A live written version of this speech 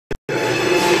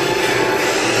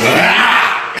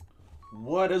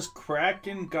What is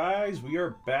cracking, guys? We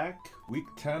are back week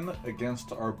 10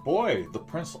 against our boy, the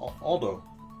PrinceAldo,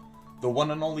 the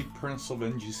one and only Prince of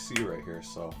NGC right here.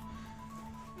 So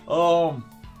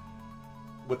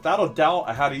without a doubt,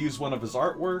 I had to use one of his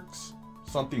artworks,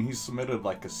 something he submitted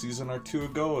like a season or two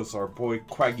ago. Is our boy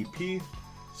Quaggy P.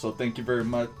 So thank you very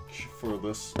much for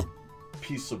this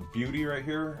piece of beauty right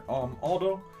here,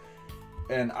 Aldo.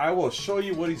 And I will show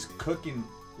you what he's cooking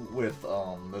with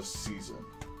this season.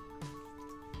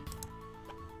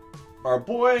 Our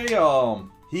boy,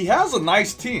 he has a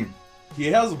nice team. He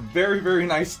has a very, very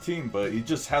nice team, but he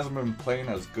just hasn't been playing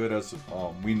as good as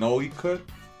we know he could.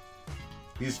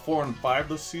 He's 4-5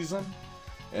 this season,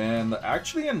 and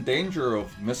actually in danger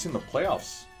of missing the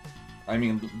playoffs. I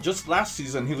mean, just last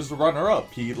season he was the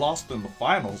runner-up. He lost in the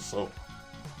finals, so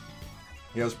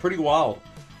yeah, it's pretty wild.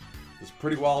 It's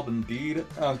pretty wild indeed.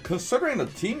 Considering the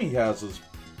team he has is,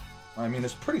 I mean,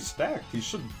 it's pretty stacked. He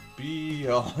should be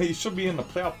in the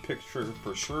playoff picture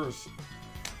for sure.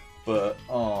 But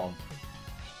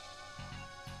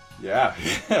yeah,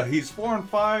 he's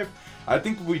 4-5. I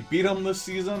think we beat him this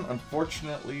season.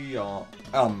 Unfortunately,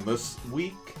 this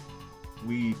week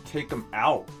we take him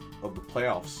out of the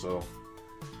playoffs. So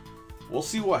we'll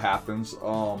see what happens.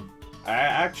 I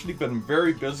actually been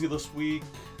very busy this week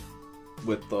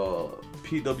with the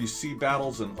PWC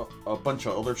battles and a bunch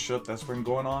of other shit that's been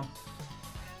going on.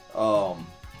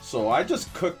 So I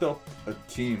just cooked up a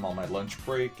team on my lunch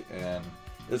break, and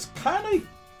it's kind of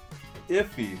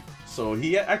iffy. So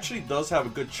he actually does have a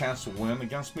good chance to win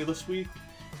against me this week.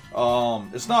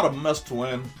 It's not a must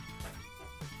win.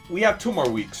 We have 2 more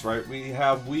weeks, right? We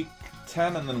have week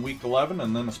 10 and then week 11,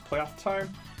 and then it's playoff time.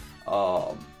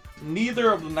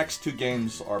 Neither of the next 2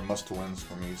 games are must wins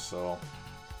for me, so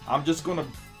I'm just gonna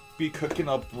be cooking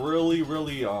up really,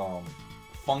 really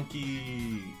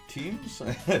funky teams,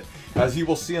 as you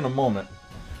will see in a moment.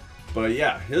 But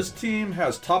yeah, his team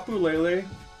has Tapu, Lele,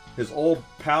 his old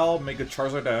pal Mega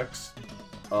Charizard X,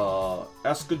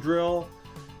 Excadrill,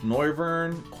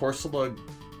 Noivern, Corsola,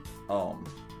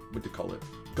 what do you call it?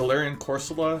 Galarian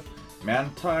Corsola,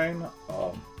 Mantine,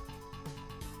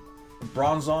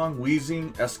 Bronzong,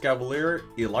 Weezing, Escavalier,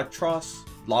 Eelektross,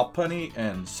 Lopunny,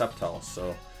 and Sceptile.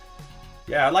 So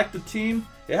yeah, I like the team.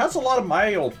 It has a lot of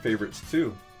my old favorites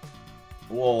too.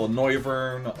 Well,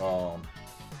 Noivern,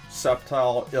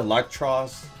 Sceptile,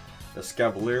 Eelektross,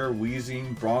 Escavalier,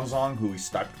 Weezing, Bronzong, who he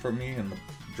stacked for me in the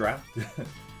draft.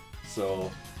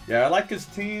 So yeah, I like his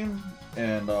team,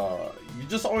 and you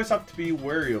just always have to be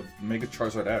wary of Mega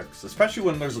Charizard X, especially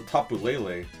when there's a Tapu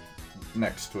Lele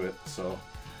next to it. So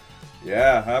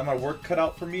yeah, I have my work cut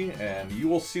out for me, and you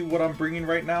will see what I'm bringing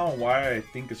right now and why I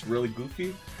think it's really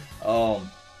goofy.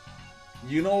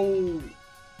 You know,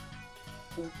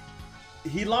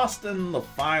 he lost in the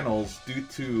finals due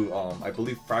to, I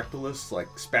believe, Fractalist, like,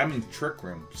 spamming Trick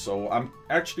Room. So I'm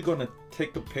actually going to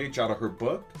take a page out of her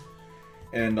book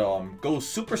and go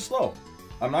super slow.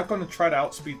 I'm not going to try to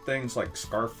outspeed things like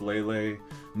Scarf Lele,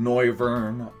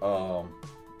 Noivern,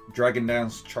 Dragon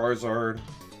Dance Charizard.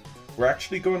 We're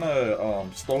actually going to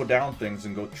slow down things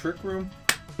and go Trick Room.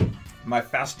 My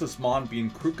fastest mon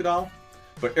being Krookodile,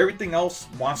 but everything else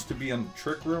wants to be in the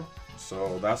Trick Room.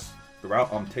 So that's the route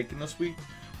I'm taking this week.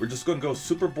 We're just going to go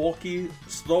super bulky,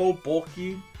 slow,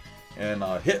 bulky, and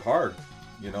hit hard.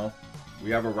 You know, we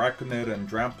have Araquanid and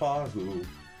Drampa who,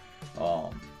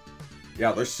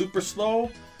 yeah, they're super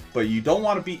slow, but you don't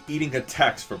want to be eating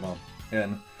attacks from them.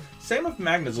 And same with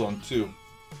Magnezone too.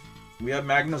 We have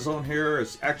Magnezone here.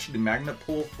 It's actually Magnet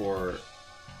Pull for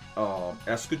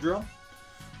Excadrill.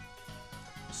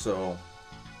 So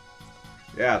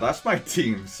yeah, that's my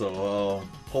team. So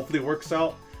hopefully it works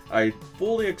out. I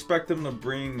fully expect him to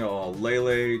bring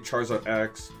Lele, Charizard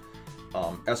X,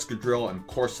 Excadrill, and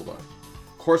Corsola.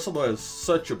 Corsola is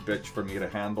such a bitch for me to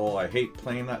handle. I hate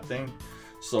playing that thing.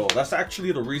 So that's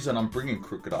actually the reason I'm bringing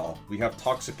Krookodile. We have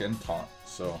Toxic and Taunt.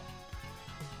 So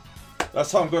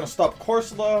that's how I'm going to stop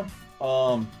Corsola.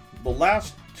 The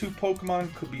last 2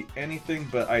 Pokemon could be anything,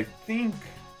 but I think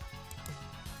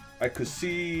I could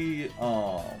see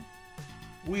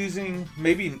Weezing,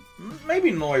 maybe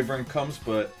Noivern comes,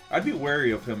 but I'd be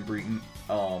wary of him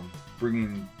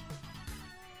bringing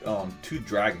 2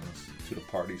 dragons to the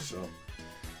party. So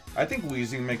I think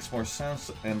Weezing makes more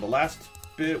sense, and the last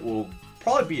bit will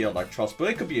probably be Eelektross, but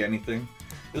it could be anything.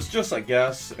 It's just a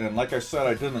guess, and like I said,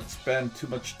 I didn't spend too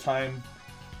much time.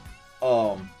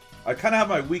 I kind of have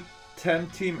my week 10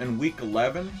 team and week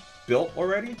 11 built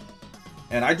already,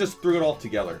 and I just threw it all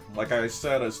together. Like I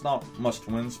said, it's not must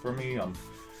wins for me. I'm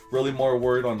really more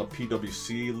worried on the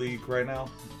PWC league right now.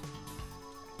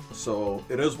 So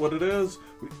it is what it is.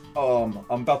 I'm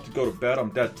about to go to bed. I'm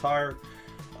dead tired.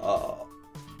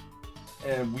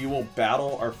 And we will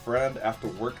battle our friend after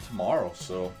work tomorrow.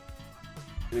 So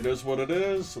it is what it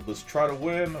is. So let's try to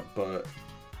win, but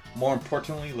more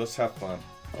importantly, let's have fun.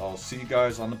 I'll see you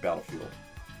guys on the battlefield.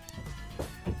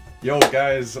 Yo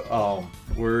guys,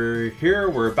 we're here.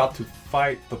 We're about to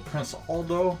fight the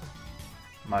ThePrinceAldo,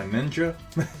 my ninja.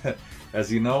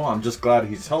 As you know, I'm just glad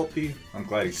he's healthy. I'm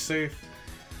glad he's safe.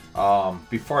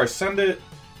 Before I send it,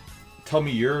 tell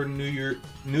me your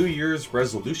New Year's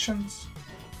resolutions.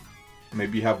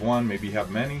 Maybe you have one, maybe you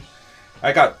have many.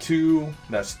 I got two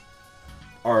that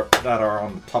are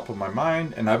on the top of my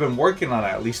mind, and I've been working on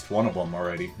at least one of them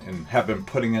already, and have been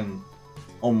putting in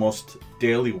almost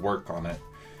daily work on it.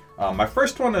 My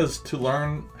first one is to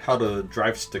learn how to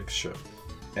drive stick shift,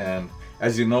 and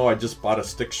as you know, I just bought a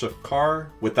stick shift car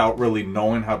without really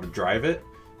knowing how to drive it,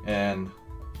 and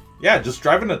yeah, just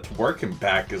driving it to work and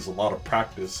back is a lot of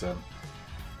practice, and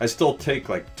I still take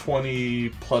like 20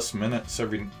 plus minutes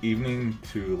every evening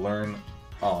to learn,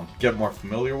 get more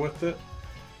familiar with it.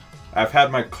 I've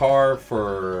had my car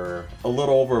for a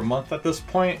little over a month at this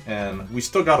point, and we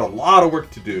still got a lot of work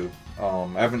to do. I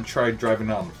haven't tried driving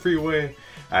down the freeway.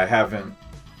 I haven't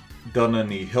done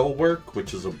any hill work,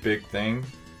 which is a big thing.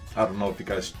 I don't know if you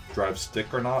guys drive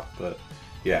stick or not, but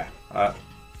yeah,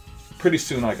 pretty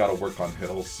soon I gotta work on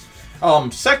hills.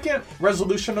 Second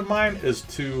resolution of mine is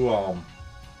to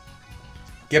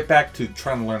get back to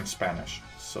trying to learn Spanish.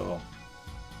 So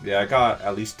yeah, I got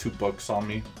at least 2 books on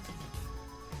me.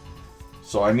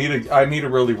 So I need to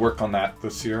really work on that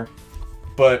this year.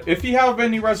 But if you have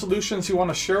any resolutions you want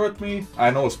to share with me,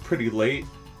 I know it's pretty late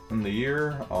in the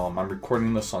year. I'm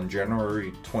recording this on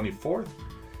January 24th.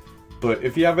 But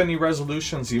if you have any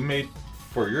resolutions you made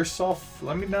for yourself,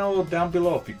 let me know down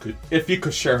below if you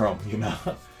could share them, you know.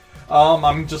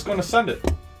 I'm just gonna send it.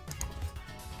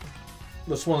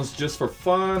 This one's just for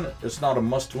fun. It's not a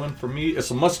must-win for me.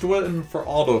 It's a must-win for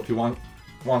Aldo if he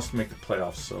wants to make the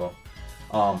playoffs. So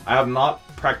I have not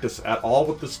practiced at all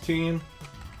with this team.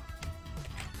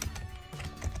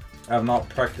 I have not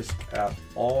practiced at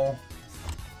all.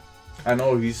 I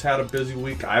know he's had a busy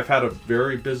week. I've had a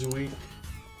very busy week.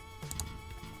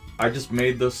 I just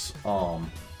made this on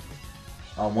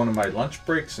one of my lunch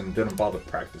breaks and didn't bother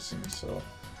practicing. So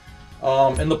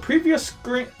in the previous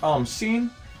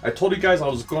scene, I told you guys I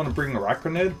was going to bring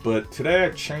Araquanid, but today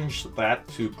I changed that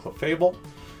to Clefable.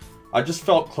 I just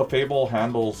felt Clefable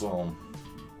handles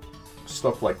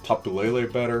stuff like Tapu Lele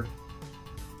better,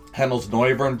 handles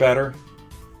Noivern better.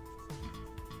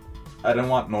 I didn't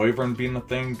want Noivern being the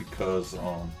thing because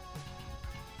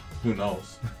who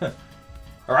knows.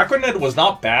 Araquanid was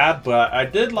not bad, but I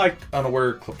did like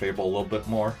Unaware Clefable a little bit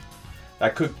more.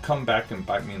 That could come back and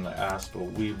bite me in the ass, but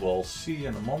we will see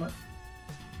in a moment.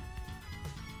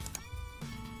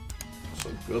 So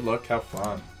good luck, have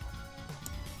fun.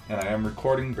 And I am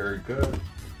recording very good.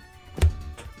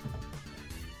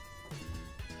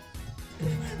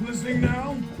 Listening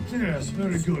now? Yes,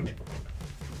 very good.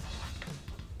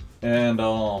 And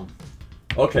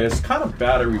okay, it's kind of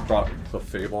bad I brought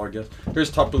Clefable, I guess.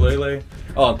 Here's Tapu Lele.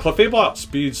 Clefable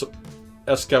outspeeds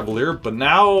Escavalier, but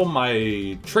now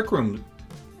my Trick Room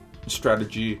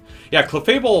strategy. Yeah,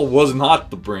 Clefable was not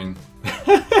the bring.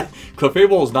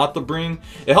 Clefable was not the bring.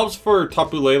 It helps for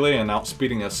Tapu Lele and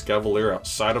outspeeding Escavalier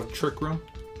outside of Trick Room.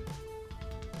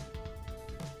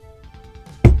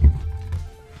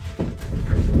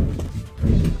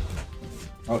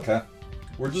 Okay.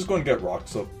 We're just going to get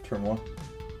rocks up turn 1.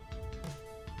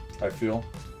 I feel.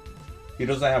 He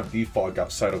doesn't have defog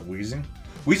outside of Weezing.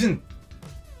 Weezing,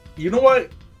 you know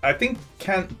what? I think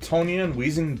Cantonian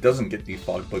Weezing doesn't get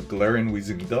defog, but Galarian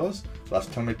Weezing does.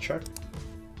 Last time I checked.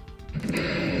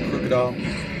 Krookodile.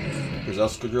 There's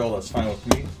Escadrill, that's fine with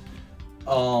me.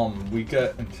 We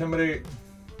get Intimidate.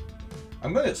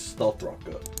 I'm going to get Stealth Rock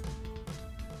up.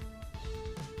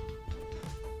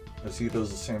 As he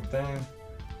does the same thing.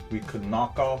 We could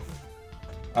knock off.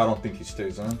 I don't think he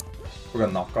stays in. We're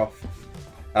gonna knock off.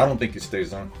 I don't think he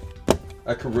stays in.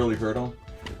 I could really hurt him.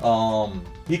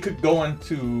 He could go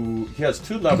into. He has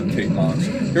 2 Levitate mons.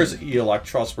 Here's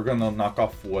Eelektross. We're gonna knock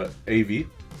off what? AV.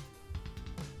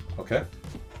 Okay.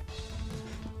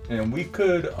 And we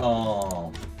could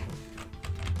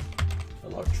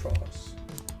Eelektross.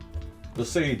 Let's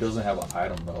say he doesn't have an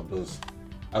item though.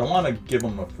 I don't want to give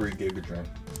him a free Giga Drain.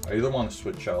 I either want to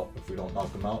switch out if we don't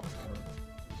knock him out.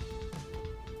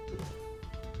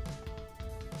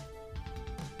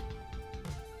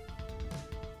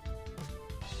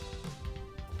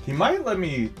 He might let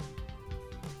me.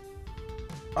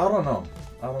 I don't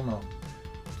know.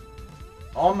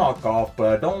 I'll knock off,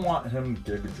 but I don't want him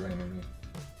Giga Draining me.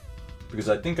 Because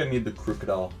I think I need the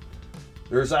Krookodile.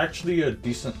 There's actually a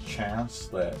decent chance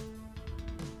that...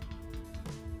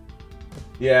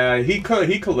 Yeah, he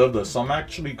could live this, so I'm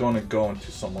actually going to go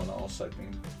into someone else, I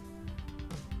think.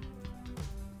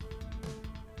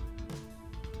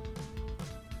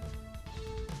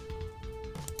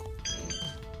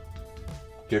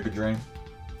 Giga Drain.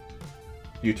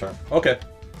 U-turn. Okay.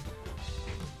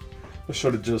 I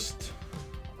should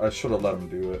have let him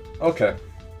do it. Okay.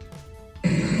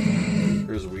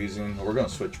 Here's Weezing. We're gonna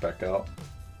switch back out.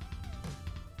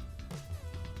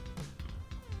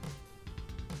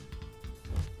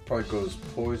 Probably goes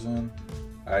poison.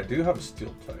 I do have a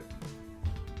steel type.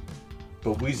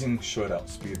 But Weezing should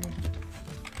outspeed me.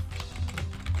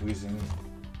 Weezing.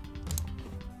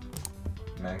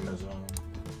 Magnezone.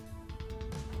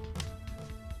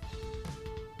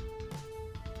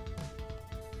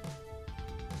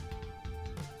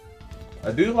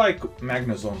 I do like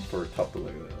Magnezone for Tapu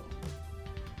Lele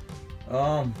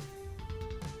though.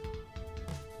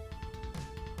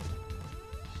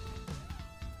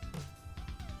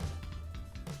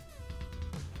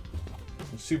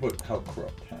 Let's see how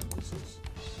corrupt handles is.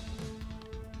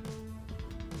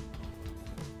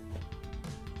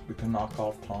 We can knock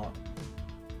off Taunt.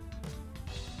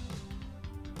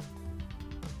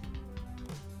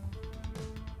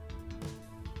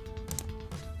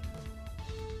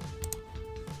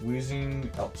 Weezing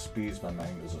outspeeds my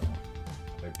Magnezone,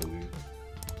 I believe.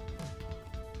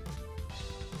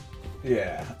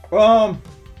 Yeah.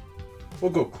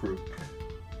 We'll go Krook.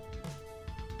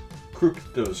 Krook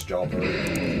does job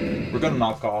already. We're gonna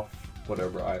knock off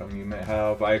whatever item you may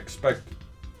have. I expect.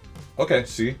 Okay,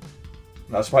 see,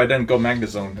 that's why I didn't go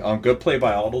Magnezone. Good play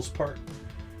by Aldo's part.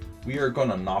 We are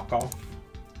gonna knock off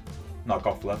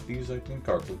lefties, I think.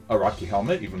 Or a Rocky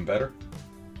Helmet, even better.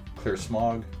 Clear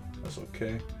Smog. That's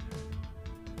okay.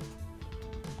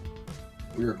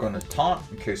 We are going to taunt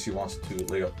in case he wants to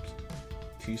lay up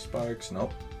T-Spikes.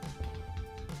 Nope.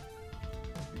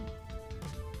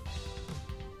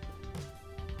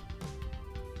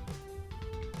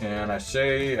 And I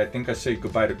think I say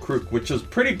goodbye to Krook, which is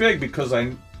pretty big because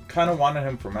I kind of wanted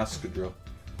him from Excadrill.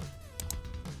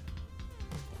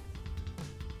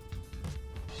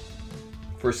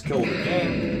 First kill of the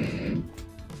game.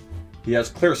 He has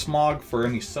Clear Smog for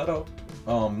any setup.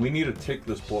 We need to take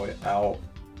this boy out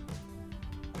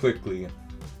quickly.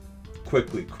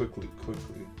 Quickly.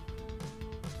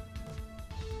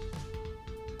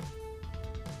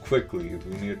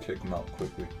 We need to take him out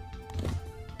quickly.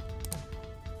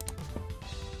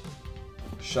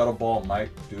 Shadow Ball might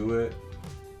do it.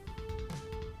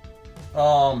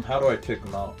 How do I take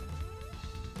him out?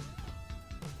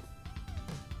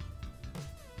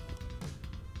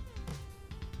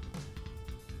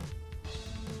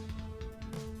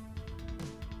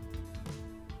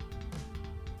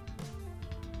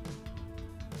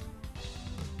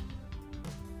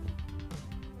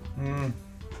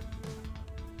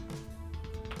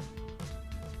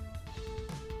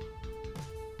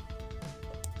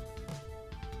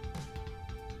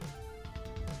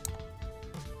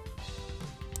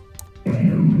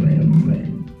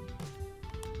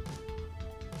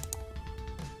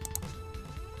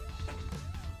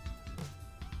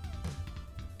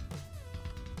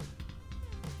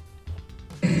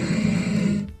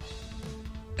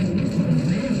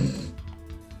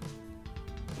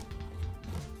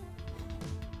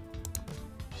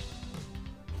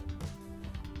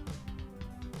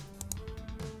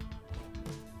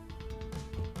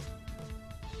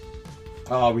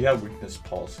 We had weakness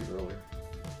policy earlier.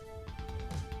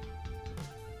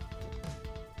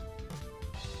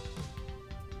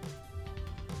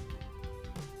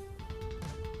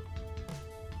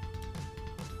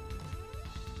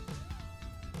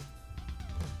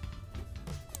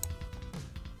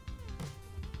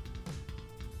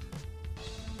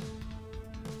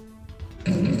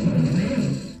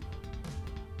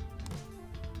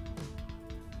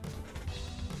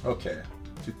 Okay,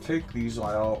 to take these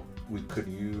out, we could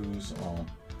use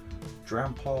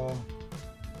Drampa,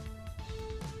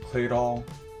 Claydol,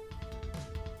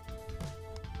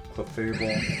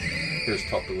 Clefable. Here's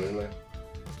Tapu Lele.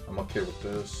 I'm okay with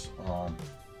this.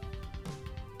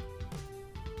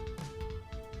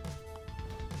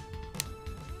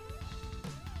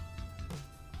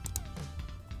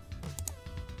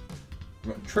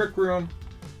 Trick Room.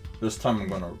 This time I'm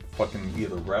gonna fucking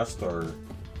either rest or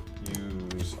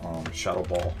use Shadow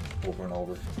Ball over and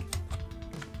over.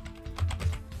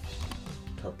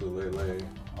 Tapu Lele,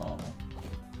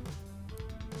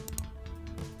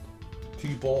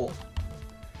 T-Bolt.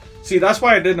 See, that's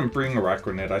why I didn't bring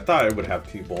Araquanid. I thought it would have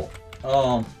T-Bolt.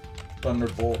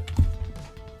 Thunderbolt.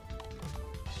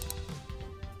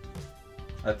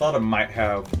 I thought it might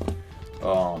have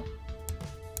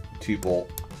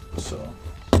T-Bolt. So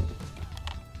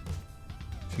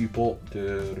T-Bolt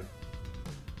did.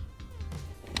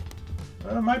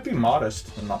 It might be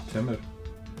modest and not timid.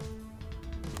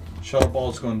 Shuttle Ball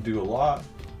is going to do a lot.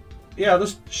 Yeah,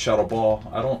 this Shuttle Ball,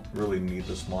 I don't really need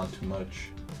this mon too much.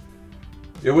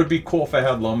 It would be cool if I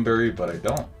had Lumberry, but I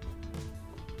don't.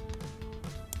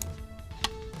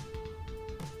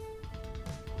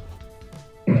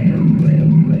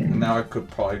 And now I could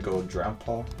probably go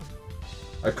Drampa.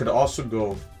 I could also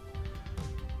go...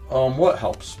 what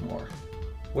helps more?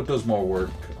 What does more work?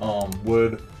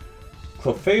 Would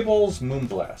Clefable's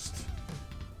Moonblast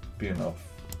be enough?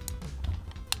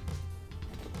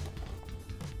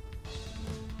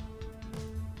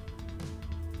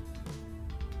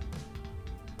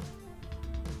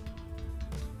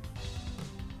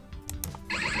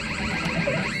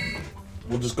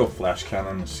 We'll just go Flash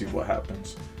Cannon and see what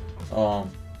happens.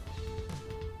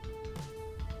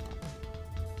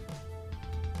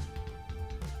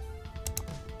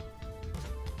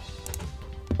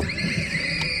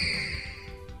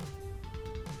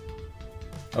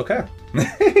 Okay.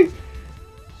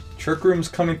 Trick Room's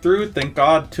coming through. Thank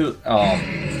God to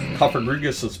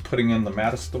Cofagrigus is putting in the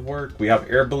maddest of work. We have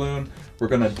Air Balloon. We're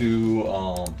gonna do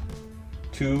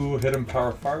 2 Hidden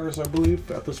Power Fires, I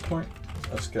believe, at this point.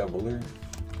 Escavalier.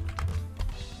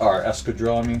 Or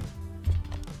Excadrill, I mean.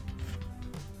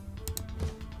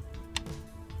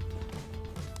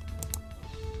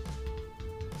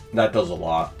 That does a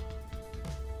lot.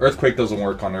 Earthquake doesn't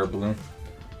work on Air Balloon.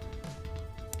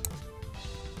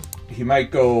 He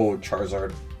might go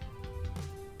Charizard.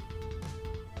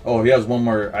 Oh, he has one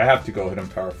more. I have to go Hidden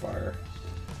Power Fire.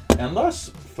 Unless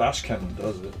Flash Cannon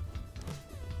does it.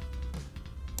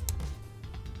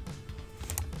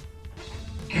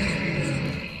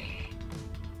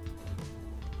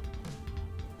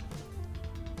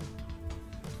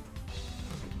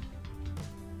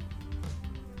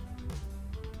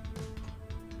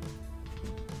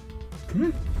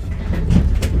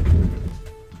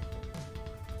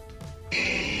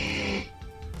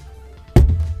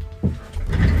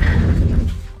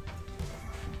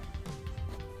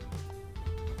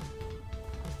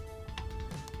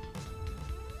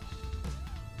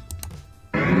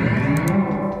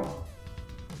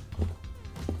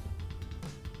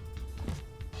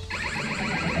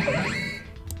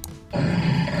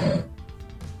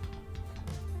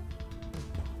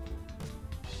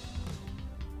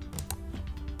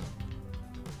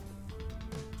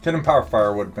 Hidden Power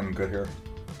Fire would have been good here.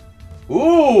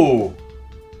 Ooh!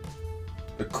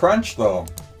 The crunch, though.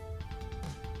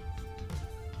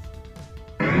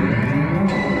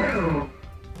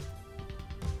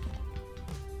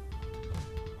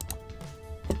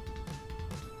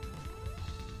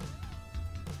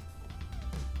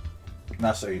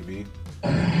 That's AV.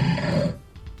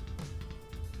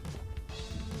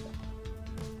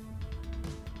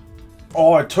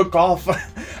 Oh, I took off.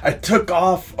 I took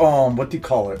off. What do you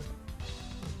call it?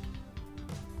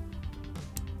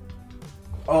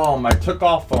 I took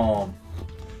off.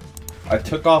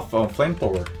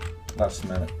 Flamethrower last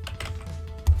minute.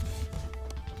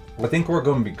 I think we're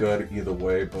going to be good either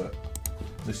way, but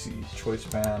let's see. Choice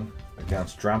Band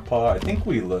against Drampa. I think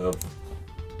we live.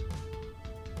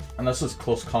 And this is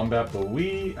close combat, but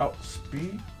we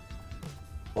outspeed.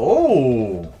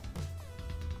 Oh.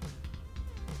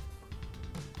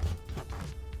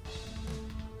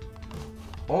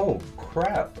 Oh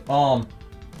crap. But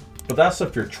that's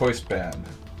if you're Choice Band.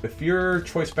 If you're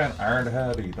Choice Band Iron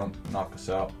Head, you don't knock us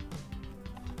out.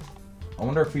 I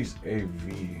wonder if he's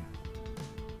AV.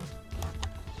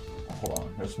 Hold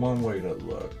on, there's one way to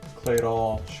look.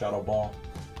 Claydol, Shadow Ball.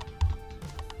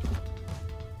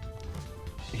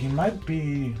 He might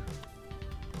be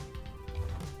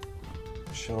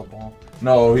Shadow Ball.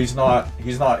 No, he's not.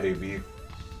 He's not AV.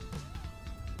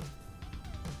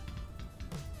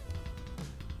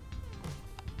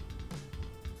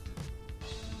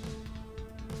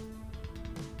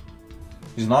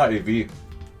 He's not AV. He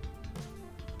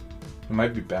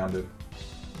might be banded.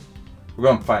 We're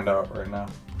gonna find out right now.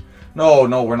 No,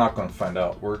 no, we're not gonna find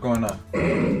out. We're gonna...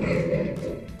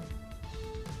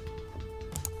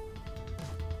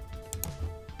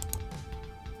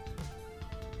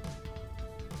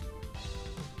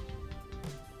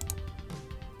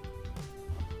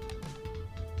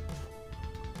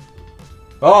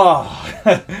 Oh!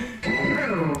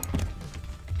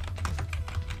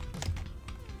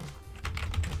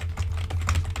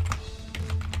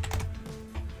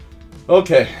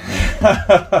 Okay.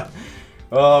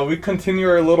 We continue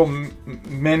our little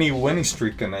mini winning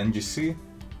streak in NGC.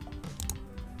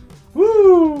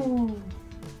 Woo!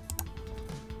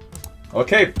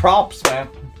 Okay, props, man.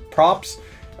 Props.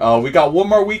 We got one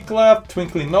more week left.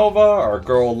 Twinkling Nova, our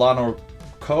girl Lana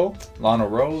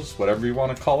Rose, whatever you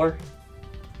want to call her.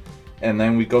 And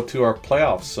then we go to our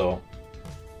playoffs. So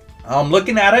I'm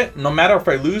looking at it. No matter if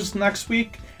I lose next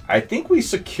week, I think we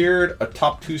secured a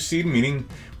top 2 seed, meaning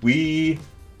we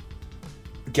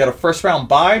get a first round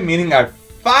bye, meaning I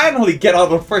finally get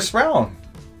out of the first round.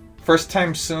 First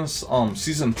time since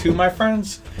season 2, my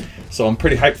friends. So I'm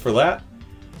pretty hyped for that.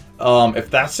 If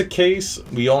that's the case,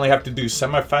 we only have to do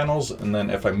semifinals, and then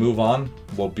if I move on,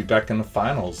 we'll be back in the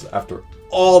finals after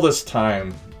all this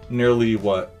time. Nearly,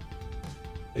 what,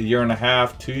 a year and a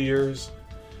half, 2 years?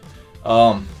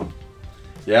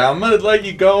 Yeah, I'm gonna let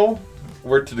you go.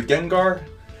 Word to the Gengar.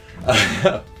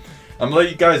 I'm gonna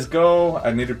let you guys go.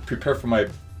 I need to prepare for my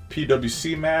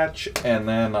PWC match, and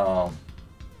then,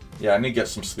 yeah, I need to get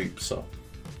some sleep, so.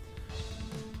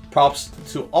 Props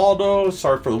to Aldo,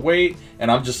 sorry for the wait, and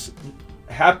I'm just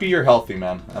happy you're healthy,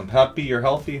 man. I'm happy you're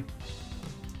healthy.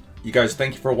 You guys,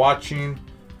 thank you for watching,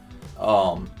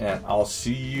 and I'll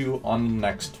see you on the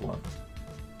next one.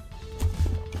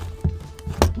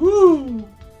 Woo!